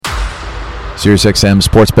SiriusXM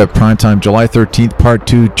Sportsbet Primetime, July 13th, Part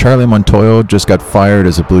 2. Charlie Montoyo just got fired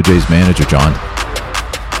as a Blue Jays manager, John.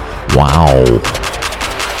 Wow.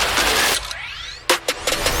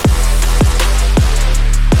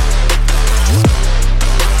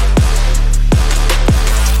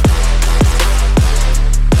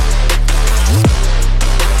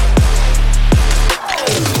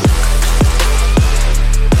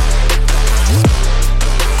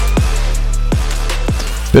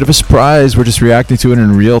 Bit of a surprise. We're just reacting to it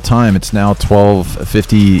in real time. It's now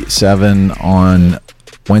 12:57 on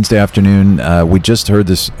Wednesday afternoon. We just heard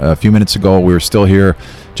this a few minutes ago. We were still here.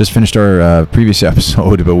 Just finished our previous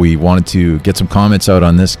episode, but we wanted to get some comments out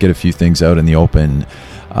on this, get a few things out in the open.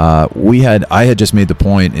 I had just made the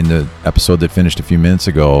point in the episode that finished a few minutes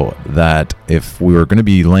ago that if we were going to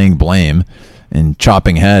be laying blame and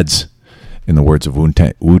chopping heads, in the words of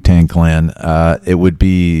Wu-Tang Clan, it would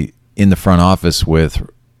be in the front office with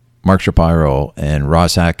Mark Shapiro and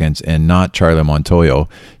Ross Atkins and not Charlie Montoyo.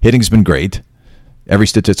 Hitting's been great. Every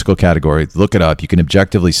statistical category, look it up. You can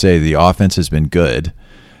objectively say the offense has been good.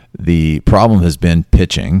 The problem has been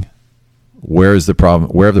pitching. Where have the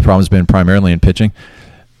problems been? Primarily in pitching.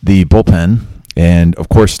 The bullpen, and of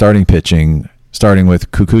course starting pitching, starting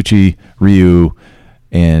with Kikuchi, Ryu,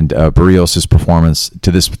 and Barrios' performance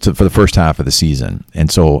for the first half of the season.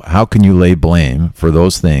 And so how can you lay blame for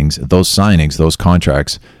those things, those signings, those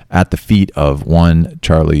contracts at the feet of one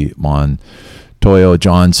Charlie Montoyo,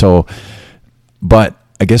 John? So, but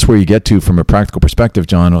I guess where you get to from a practical perspective,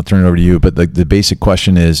 John, I'll turn it over to you, but the basic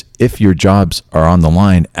question is, if your jobs are on the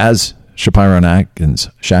line, as Shapiro and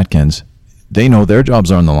Shatkins, they know their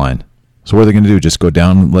jobs are on the line. So what are they going to do? Just go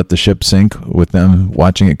down and let the ship sink with them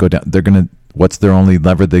watching it go down? What's their only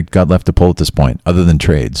lever they've got left to pull at this point, other than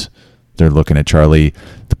trades? They're looking at Charlie.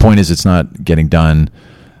 The point is, it's not getting done.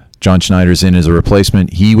 John Schneider's in as a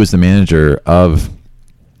replacement. He was the manager of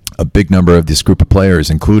a big number of this group of players,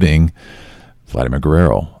 including Vladimir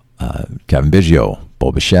Guerrero, Kevin Biggio,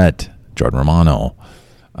 Bo Bichette, Jordan Romano,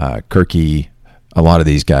 Kirky, a lot of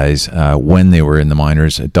these guys, when they were in the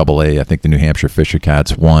minors at AA. I think the New Hampshire Fisher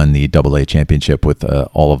Cats won the AA championship with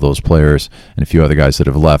all of those players and a few other guys that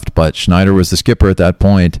have left. But Schneider was the skipper at that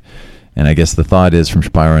point, and I guess the thought is from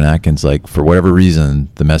Shapiro and Atkins, like, for whatever reason,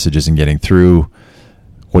 the message isn't getting through.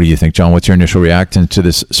 What do you think, John? What's your initial reaction to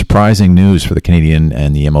this surprising news for the Canadian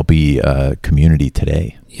and the MLB community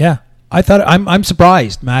today? Yeah, I'm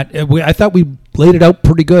surprised, Matt. I thought we laid it out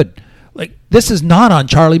pretty good. Like, this is not on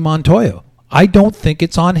Charlie Montoyo. I don't think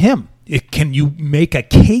it's on him. Can you make a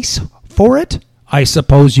case for it? I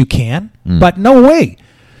suppose you can, but no way.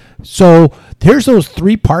 So there's those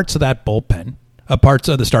three parts of that bullpen, parts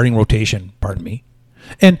of the starting rotation, pardon me.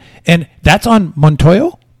 And that's on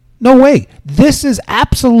Montoyo? No way. This is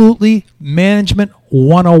absolutely management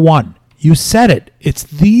 101. You said it. It's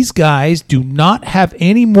these guys do not have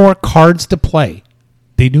any more cards to play.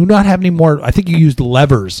 They do not have any more, I think you used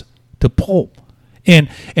levers to pull. And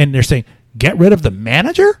they're saying, get rid of the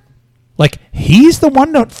manager? Like, he's the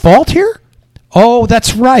one at fault here? Oh,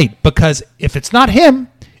 that's right. Because if it's not him,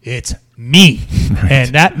 it's me. Right.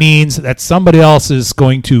 And that means that somebody else is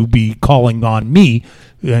going to be calling on me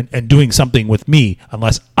and doing something with me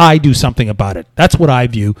unless I do something about it. That's what I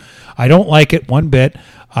view. I don't like it one bit.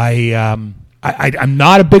 I'm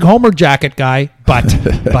not a big Homer jacket guy, but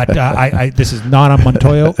this is not on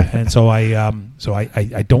Montoyo, and so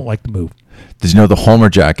I don't like the move. Did you know the Homer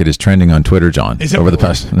jacket is trending on Twitter, John? Over the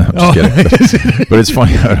past? No, I'm just kidding. But it's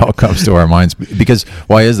funny how it all comes to our minds. Because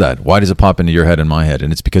why is that? Why does it pop into your head and my head?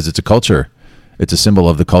 And it's because it's a culture. It's a symbol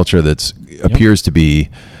of the culture that appears to be,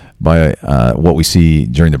 by what we see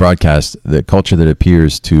during the broadcast, the culture that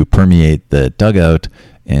appears to permeate the dugout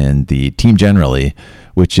and the team generally,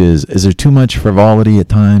 which is there too much frivolity at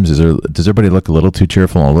times? Does everybody look a little too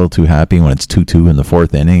cheerful and a little too happy when it's 2-2 in the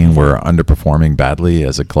fourth inning and we're underperforming badly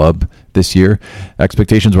as a club this year?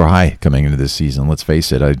 Expectations were high coming into this season, let's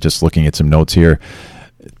face it. I'm just looking at some notes here.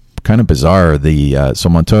 Kind of bizarre. So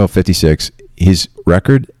Montoyo, 56, his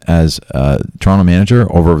record as Toronto manager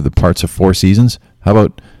over the parts of 4 seasons, how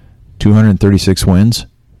about 236 wins,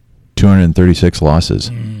 236 losses?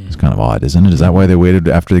 It's kind of odd, isn't it? Is that why they waited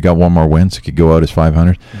after they got one more win so it could go out as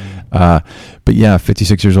 500? But yeah,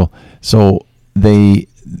 56 years old. So they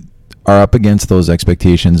are up against those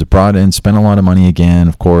expectations. Brought in, spent a lot of money again,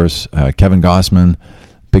 of course. Kevin Gossman,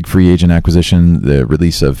 big free agent acquisition. The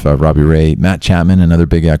release of Robbie Ray. Matt Chapman, another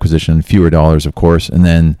big acquisition. Fewer dollars, of course. And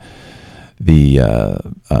then the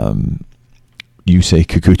Yusei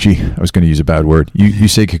Kikuchi. I was going to use a bad word.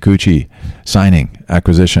 Yusei Kikuchi signing,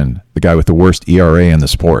 acquisition, the guy with the worst ERA in the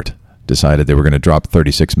sport. decided they were going to drop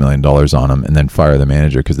 $36 million on him and then fire the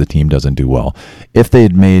manager because the team doesn't do well. If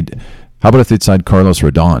they'd made, how about if they'd signed Carlos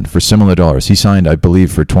Rodon for similar dollars? He signed, I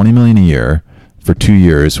believe, for $20 million a year for 2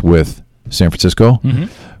 years with San Francisco. Mm-hmm.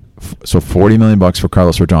 So $40 million for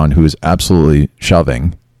Carlos Rodon, who is absolutely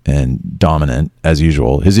shoving and dominant as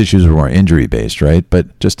usual. His issues were more injury based, right?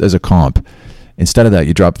 But just as a comp, instead of that,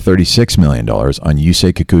 you drop $36 million on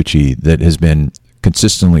Yusei Kikuchi that has been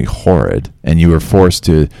consistently horrid, and you were forced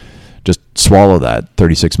to just swallow that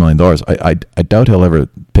 $36 million. I doubt he'll ever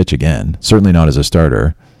pitch again, certainly not as a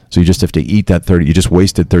starter. So you just have to eat that you just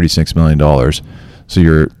wasted $36 million. So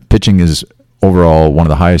your pitching is overall one of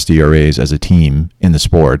the highest ERAs as a team in the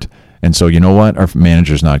sport. And so you know what? Our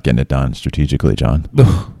manager's not getting it done strategically, John.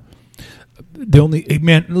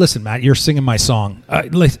 Listen, Matt, you're singing my song.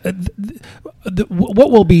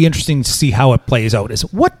 What will be interesting to see how it plays out is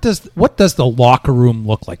what does the locker room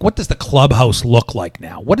look like? What does the clubhouse look like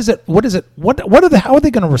now? How are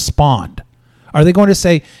they going to respond? Are they going to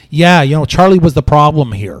say, yeah, Charlie was the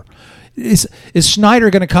problem here? Is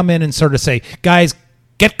Schneider going to come in and sort of say, guys,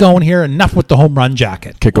 get going here, enough with the home run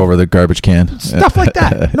jacket, kick over the garbage can, stuff like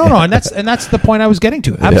that? No, and that's the point I was getting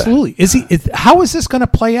to. Absolutely. Yeah. How is this going to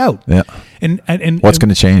play out? Yeah. And what's going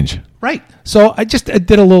to change? Right. So I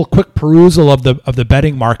did a little quick perusal of the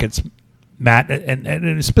betting markets, Matt,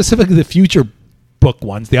 and specifically the future book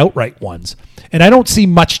ones, the outright ones, and I don't see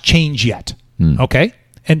much change yet. Okay.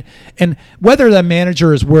 And whether the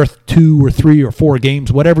manager is worth 2 or 3 or 4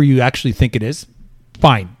 games, whatever you actually think it is,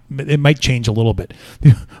 fine. It might change a little bit.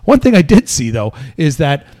 One thing I did see, though, is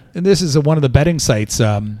that, and this is one of the betting sites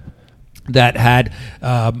that had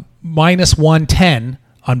minus 110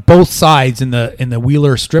 on both sides in the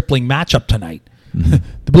Wheeler Stripling matchup tonight. Mm-hmm.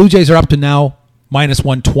 The Blue Jays are up to now minus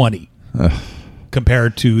 120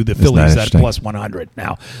 compared to the Phillies at plus 100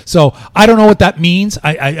 now. So I don't know what that means.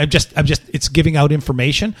 I'm just it's giving out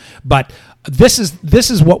information, but this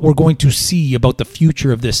is what we're going to see about the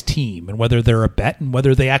future of this team and whether they're a bet and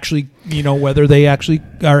whether they actually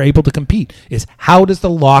are able to compete. Is how does the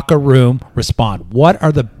locker room respond? What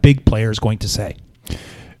are the big players going to say?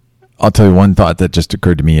 I'll tell you one thought that just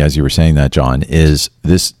occurred to me as you were saying that, John, is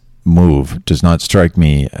this move does not strike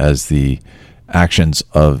me as the actions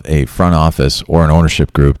of a front office or an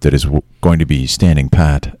ownership group that is going to be standing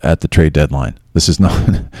pat at the trade deadline. This is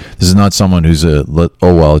not someone who's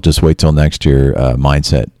just wait till next year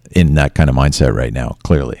mindset, in that kind of mindset right now.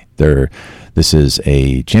 Clearly, this is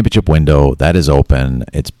a championship window that is open.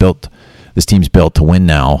 It's built. This team's built to win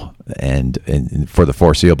now and for the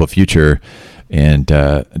foreseeable future. And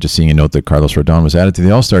just seeing a note that Carlos Rodon was added to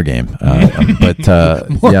the All-Star game,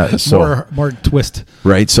 more twist,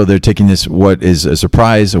 right? So they're taking this. What is a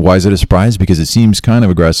surprise? Why is it a surprise? Because it seems kind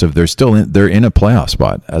of aggressive. They're in a playoff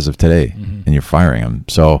spot as of today, mm-hmm. and you're firing them.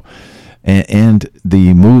 So, and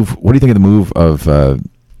the move. What do you think of the move of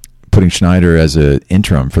putting Schneider as an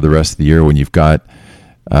interim for the rest of the year when you've got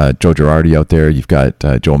Joe Girardi out there, you've got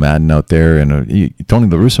Joe Madden out there, and Tony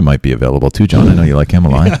La Russa might be available too, John. I know you like him a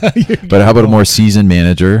lot. But how about a more seasoned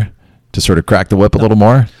manager to sort of crack the whip a little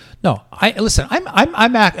more? No, I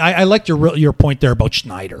like your point there about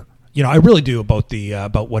Schneider. I really do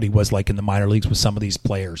about what he was like in the minor leagues with some of these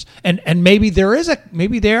players, and maybe they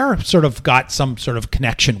are sort of got some sort of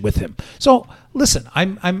connection with him. So listen,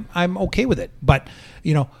 I'm okay with it, but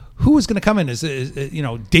who is going to come in? Is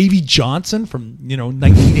Davey Johnson from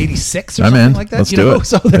 1986 or something like that? Let's do it.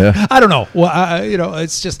 So I don't know. Well,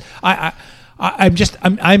 it's just I'm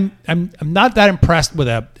not that impressed with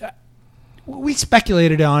we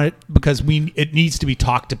speculated on it because it needs to be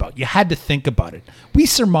talked about. You had to think about it. We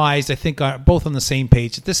surmised, I think, both on the same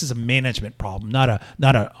page, that this is a management problem, not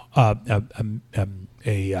a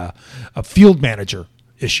field manager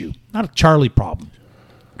issue, not a Charlie problem.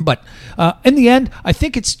 But in the end, I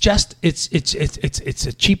think it's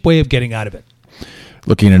a cheap way of getting out of it.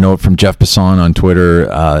 Looking at a note from Jeff Passan on Twitter,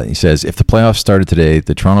 he says, if the playoffs started today,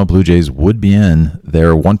 the Toronto Blue Jays would be in.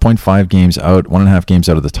 They're 1.5 games out, 1.5 games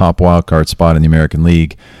out of the top wild card spot in the American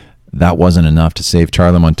League. That wasn't enough to save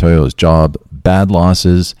Charlie Montoyo's job. Bad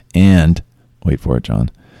losses and, wait for it, John,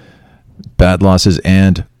 bad losses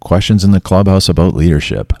and questions in the clubhouse about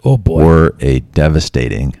leadership were a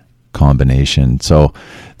devastating combination. So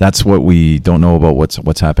that's what we don't know about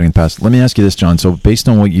what's happening in the past. Let me ask you this, John. So based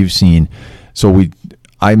on what you've seen,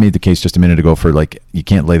 I made the case just a minute ago for you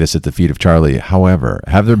can't lay this at the feet of Charlie. However,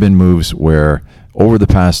 have there been moves where over the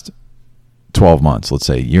past 12 months, let's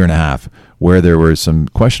say year and a half, where there were some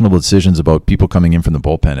questionable decisions about people coming in from the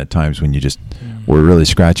bullpen at times when you just were really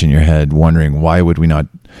scratching your head wondering why would we not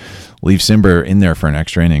leave Simber in there for an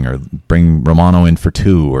extra inning, or bring Romano in for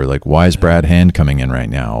 2, or like, why is Brad Hand coming in right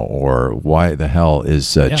now, or why the hell is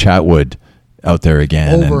Chatwood out there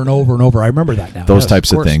again? Over and over and over. I remember that now. Those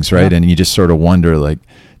types of things, right? Yeah. And you just sort of wonder, like,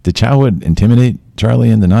 did Chatwood intimidate Charlie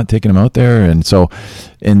into not taking him out there? And so,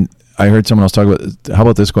 and I heard someone else talk about, how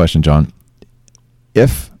about this question, John?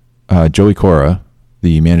 If Joey Cora,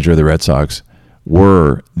 the manager of the Red Sox,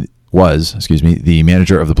 was the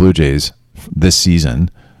manager of the Blue Jays this season,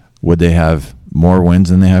 would they have more wins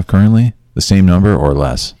than they have currently? The same number or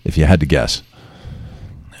less, if you had to guess?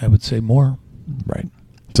 I would say more. Right.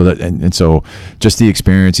 So that and so just the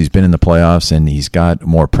experience, he's been in the playoffs and he's got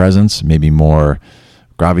more presence, maybe more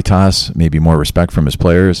gravitas, maybe more respect from his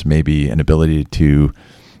players, maybe an ability to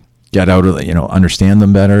get out of, understand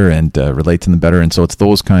them better and relate to them better. And so it's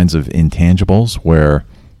those kinds of intangibles where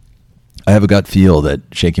I have a gut feel that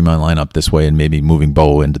shaking my lineup this way and maybe moving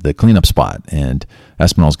Bo into the cleanup spot, and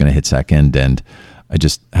Espinal's going to hit second, and I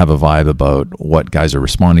just have a vibe about what guys are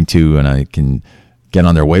responding to, and I can get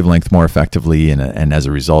on their wavelength more effectively, and as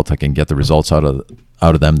a result, I can get the results out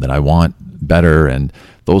of them that I want better, and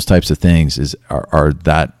those types of things are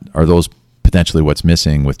those potentially what's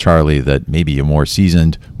missing with Charlie, that maybe a more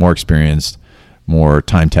seasoned, more experienced, more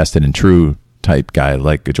time tested and true type guy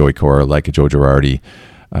like a Joey Cora, like a Joe Girardi.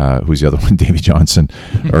 Who's the other one? Davey Johnson,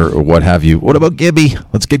 or what have you. What about Gibby?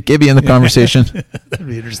 Let's get Gibby in the conversation. That'd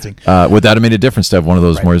be interesting. Would that have made a difference to have one of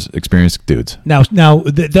those more experienced dudes? Now,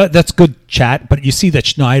 that's good chat, but you see that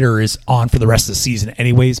Schneider is on for the rest of the season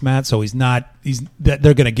anyways, Matt. So they're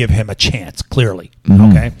going to give him a chance, clearly.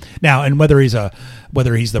 Mm-hmm. Okay. Now, and whether he's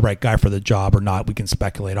the right guy for the job or not, we can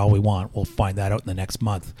speculate all we want. We'll find that out in the next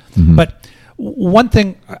month. Mm-hmm. But one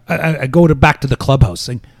thing, I go back to the clubhouse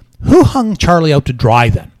thing. Who hung Charlie out to dry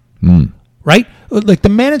then? Right? Like, the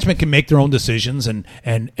management can make their own decisions and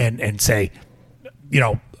say,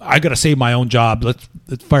 I got to save my own job. Let's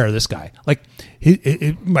fire this guy. Like,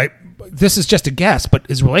 this is just a guess, but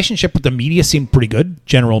his relationship with the media seemed pretty good.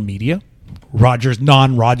 General media,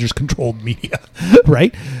 non-Rogers controlled media,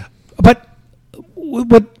 right? But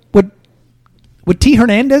would T.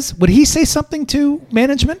 Hernandez, would he say something to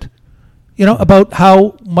management? About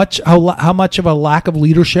how much of a lack of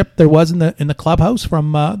leadership there was in the clubhouse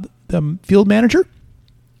from the field manager?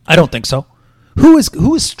 I don't think so. Who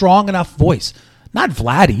is strong enough voice? Not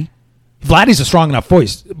Vladdy. Vladdy's a strong enough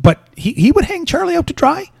voice, but he would hang Charlie out to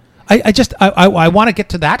dry. I want to get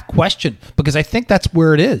to that question because I think that's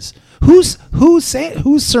where it is. Who's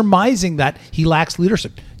surmising that he lacks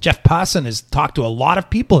leadership? Jeff Passan has talked to a lot of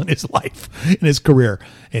people in his life, in his career,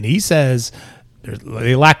 and he says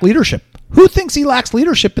they lack leadership. Who thinks he lacks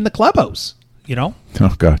leadership in the clubhouse? Oh,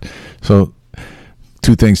 God. So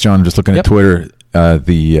 2 things, John. I'm just looking at Twitter.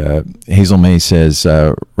 Hazel May says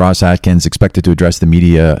Ross Atkins expected to address the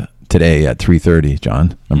media today at 3:30,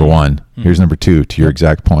 John. Number 1. Here's number 2, to your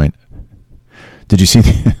exact point. Did you see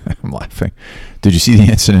I'm laughing. Did you see the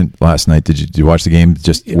incident last night? Did you watch the game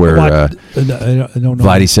where I don't know.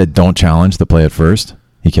 Vladdy said, don't challenge the play at first?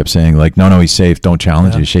 He kept saying, like, no, he's safe. Don't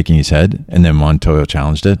challenge. Yeah. He's shaking his head. And then Montoyo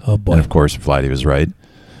challenged it. Oh, boy. And, of course, Vladdy was right.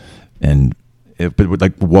 And,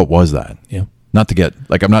 what was that? Yeah. Not to get,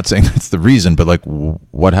 I'm not saying that's the reason, but,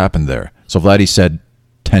 what happened there? So Vladdy said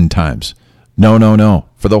 10 times, no.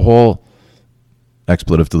 For the whole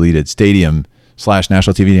expletive deleted stadium /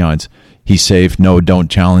 national TV audience, he's safe. No,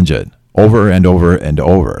 don't challenge it. Over and over and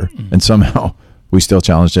over. Mm-hmm. And somehow we still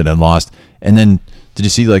challenged it and lost. And then, did you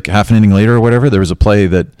see half an inning later or whatever? There was a play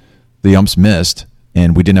that the umps missed,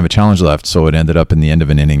 and we didn't have a challenge left, so it ended up in the end of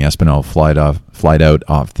an inning. Espinal flew out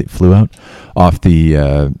off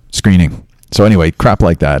the screening. So anyway, crap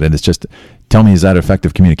like that, and it's just, tell me, is that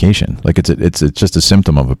effective communication? It's just a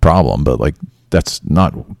symptom of a problem, but that's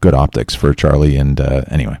not good optics for Charlie. And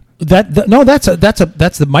anyway, that's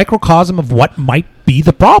the microcosm of what might be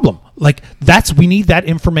the problem. We need that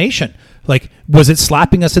information. Was it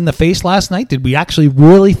slapping us in the face last night? Did we actually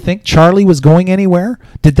really think Charlie was going anywhere?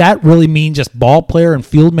 Did that really mean just ball player and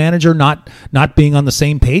field manager not being on the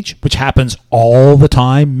same page, which happens all the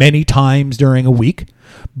time, many times during a week?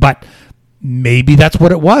 But maybe that's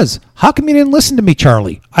what it was. How come you didn't listen to me,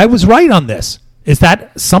 Charlie? I was right on this. Is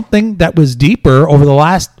that something that was deeper over the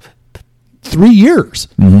last 3 years?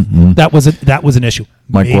 Mm-hmm. That was an issue.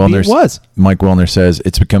 Mike Wellner says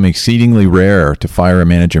it's become exceedingly rare to fire a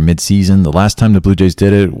manager mid-season. The last time the Blue Jays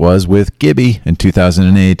did it was with Gibby in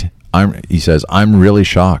 2008. He says, I'm really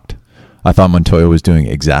shocked. I thought Montoyo was doing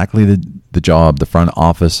exactly the job the front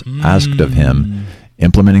office asked of him,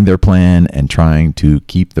 implementing their plan and trying to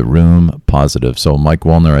keep the room positive. So Mike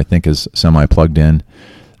Wellner, I think, is semi-plugged in.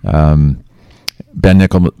 Ben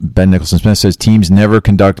Nicholson Smith says teams never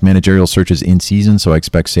conduct managerial searches in season, so I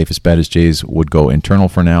expect safest bet is Jays would go internal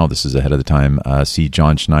for now. This is ahead of the time. See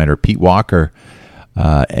John Schneider, Pete Walker,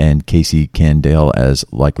 and Casey Candale as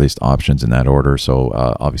likeliest options in that order. So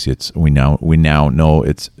obviously we now know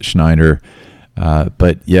it's Schneider.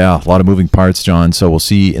 But yeah, a lot of moving parts, John. So we'll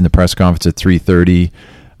see in the press conference at 3:30.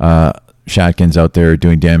 Shatkins out there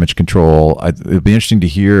doing damage control. It'll be interesting to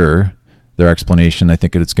hear their explanation. I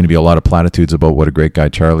think it's going to be a lot of platitudes about what a great guy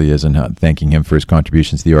Charlie is and thanking him for his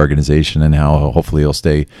contributions to the organization and how hopefully he'll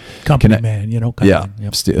stay company man.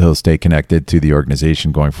 Yep. He'll stay connected to the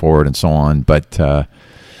organization going forward and so on. But other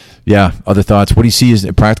thoughts. What do you see as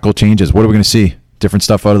practical changes? What are we going to see? Different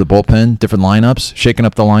stuff out of the bullpen, different lineups, shaking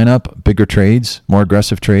up the lineup, bigger trades, more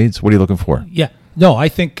aggressive trades. What are you looking for? Yeah. No, I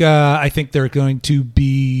think they're going to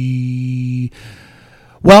be.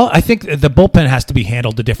 Well, I think the bullpen has to be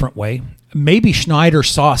handled a different way. Maybe Schneider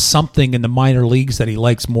saw something in the minor leagues that he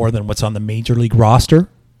likes more than what's on the major league roster.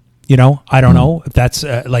 I don't know if that's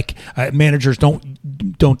managers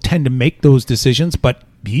don't tend to make those decisions, but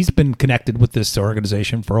he's been connected with this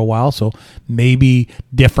organization for a while, so maybe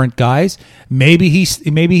different guys. Maybe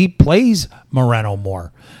he plays Moreno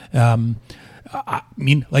more. I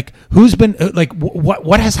mean, who's been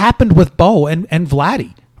what has happened with Bo and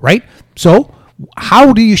Vladdy, right? So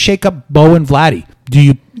how do you shake up Bo and Vladdy?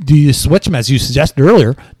 Do you switch them, as you suggested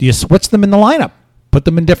earlier? Do you switch them in the lineup? Put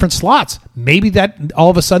them in different slots. Maybe that all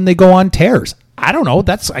of a sudden they go on tears. I don't know.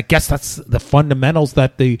 I guess that's the fundamentals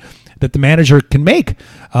that the manager can make.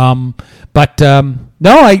 No,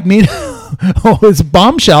 I mean, it's a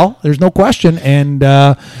bombshell. There's no question. And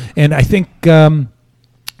I think I'm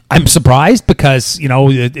surprised because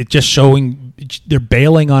it just showing they're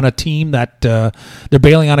bailing on a team that they're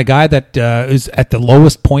bailing on a guy that is at the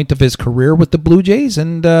lowest point of his career with the Blue Jays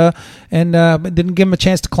and didn't give him a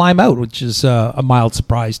chance to climb out, which is a mild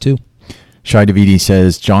surprise too. Shai Davidi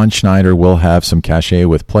says John Schneider will have some cachet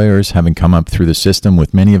with players, having come up through the system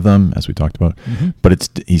with many of them, as we talked about. Mm-hmm. But it's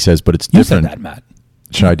different. You said that, Matt.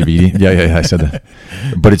 Shai Davidi. Yeah, I said that.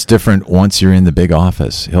 But it's different once you're in the big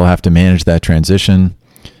office. He'll have to manage that transition.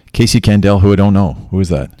 Casey Candale, who I don't know. Who is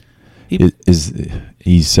that? It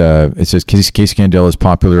says Casey Candale is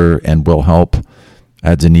popular and will help.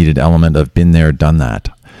 Adds a needed element of been there, done that.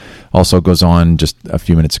 Also goes on just a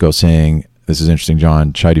few minutes ago saying, this is interesting,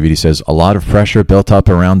 John. Shai Davidi says, a lot of pressure built up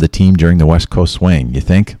around the team during the West Coast swing. You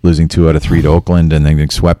think? Losing 2 out of 3 to Oakland and then getting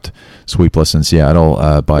sweepless in Seattle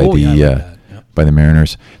by the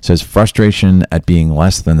Mariners. Says frustration at being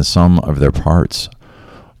less than the sum of their parts.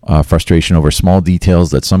 Frustration over small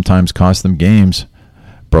details that sometimes cost them games.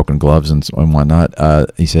 Broken gloves and whatnot.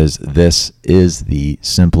 He says, this is the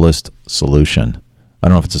simplest solution. I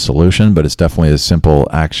don't know if it's a solution, but it's definitely a simple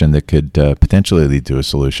action that could potentially lead to a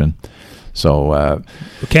solution. So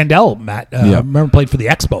Candale, Matt, remember played for the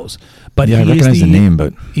Expos, but I recognize the name,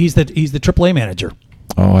 but he's the AAA manager.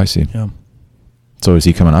 Oh, I see. Yeah. So is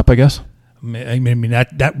he coming up? I guess. I mean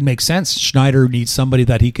that makes sense. Schneider needs somebody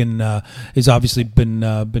that he can has obviously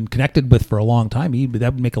been connected with for a long time.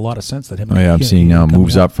 That would make a lot of sense that him. I'm seeing now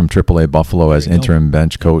moves up from AAA Buffalo as interim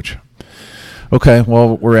bench coach. Okay,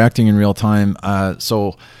 well, we're acting in real time,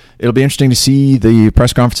 so it'll be interesting to see the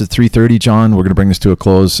press conference at 3:30. John, we're going to bring this to a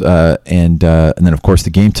close, and then of course the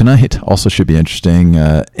game tonight also should be interesting.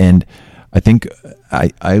 And I think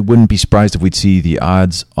I wouldn't be surprised if we'd see the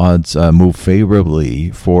odds move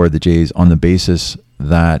favorably for the Jays on the basis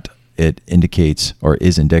that it indicates or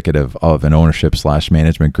is indicative of an ownership /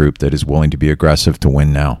 management group that is willing to be aggressive to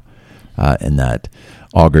win now, and that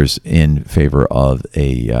augurs in favor of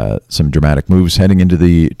some dramatic moves heading into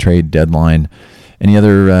the trade deadline. Any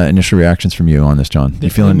other initial reactions from you on this, John?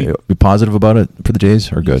 You feeling positive about it for the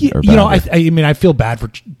Jays, or good? Or bad? I feel bad for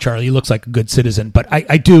Charlie. He looks like a good citizen, but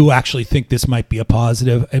I do actually think this might be a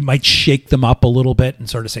positive. It might shake them up a little bit and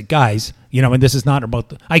sort of say, guys, and this is not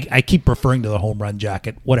about I keep referring to the home run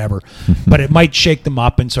jacket, whatever, but it might shake them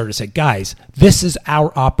up and sort of say, guys, this is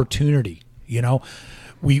our opportunity. You're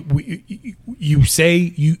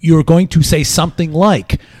going to say something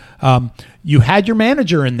like, you had your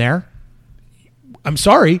manager in there. I'm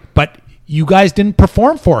sorry, but you guys didn't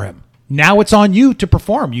perform for him. Now it's on you to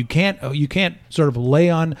perform. You can't sort of lay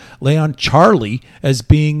on Charlie as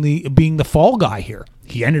being the fall guy here.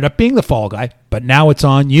 He ended up being the fall guy, but now it's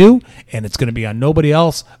on you, and it's going to be on nobody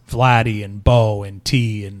else. Vladdy and Bo and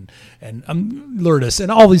T and Lourdes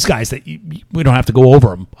and all these guys that we don't have to go over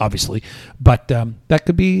them, obviously, but that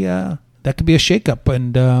could be a shakeup,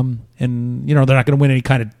 and they're not going to win any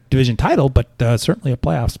kind of division title, but certainly a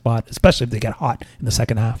playoff spot, especially if they get hot in the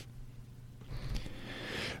second half.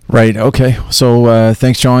 Right. Okay. So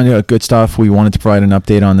thanks, John. Good stuff. We wanted to provide an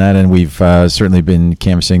update on that, and we've certainly been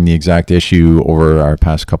canvassing the exact issue over our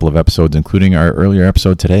past couple of episodes, including our earlier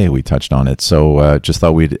episode today. We touched on it. So just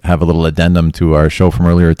thought we'd have a little addendum to our show from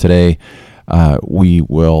earlier today. We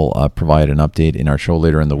will provide an update in our show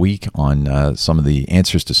later in the week on some of the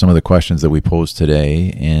answers to some of the questions that we posed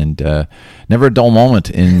today. And never a dull moment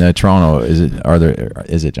in Toronto, is it?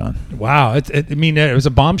 Is it, John? Wow, it was a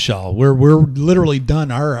bombshell. We're literally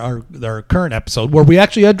done our current episode where we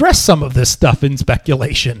actually address some of this stuff in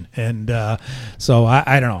speculation, and so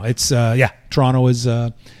I don't know. It's Toronto is.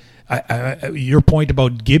 Your point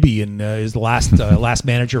about Gibby and his last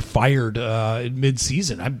manager fired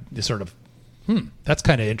mid-season. I'm sort of. That's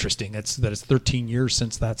kind of interesting. That it's 13 years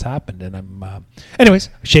since that's happened, and I'm. Anyways,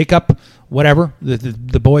 shake up, whatever.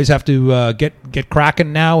 The boys have to get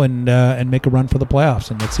cracking now and make a run for the playoffs,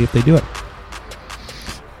 and let's see if they do it.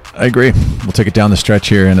 I agree. We'll take it down the stretch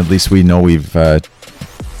here, and at least we know we've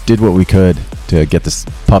did what we could to get this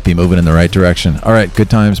puppy moving in the right direction. All right, good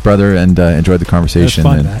times, brother, and enjoyed the conversation. It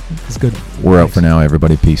was fun, Matt. It's good. We're out for now,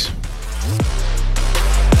 everybody. Peace.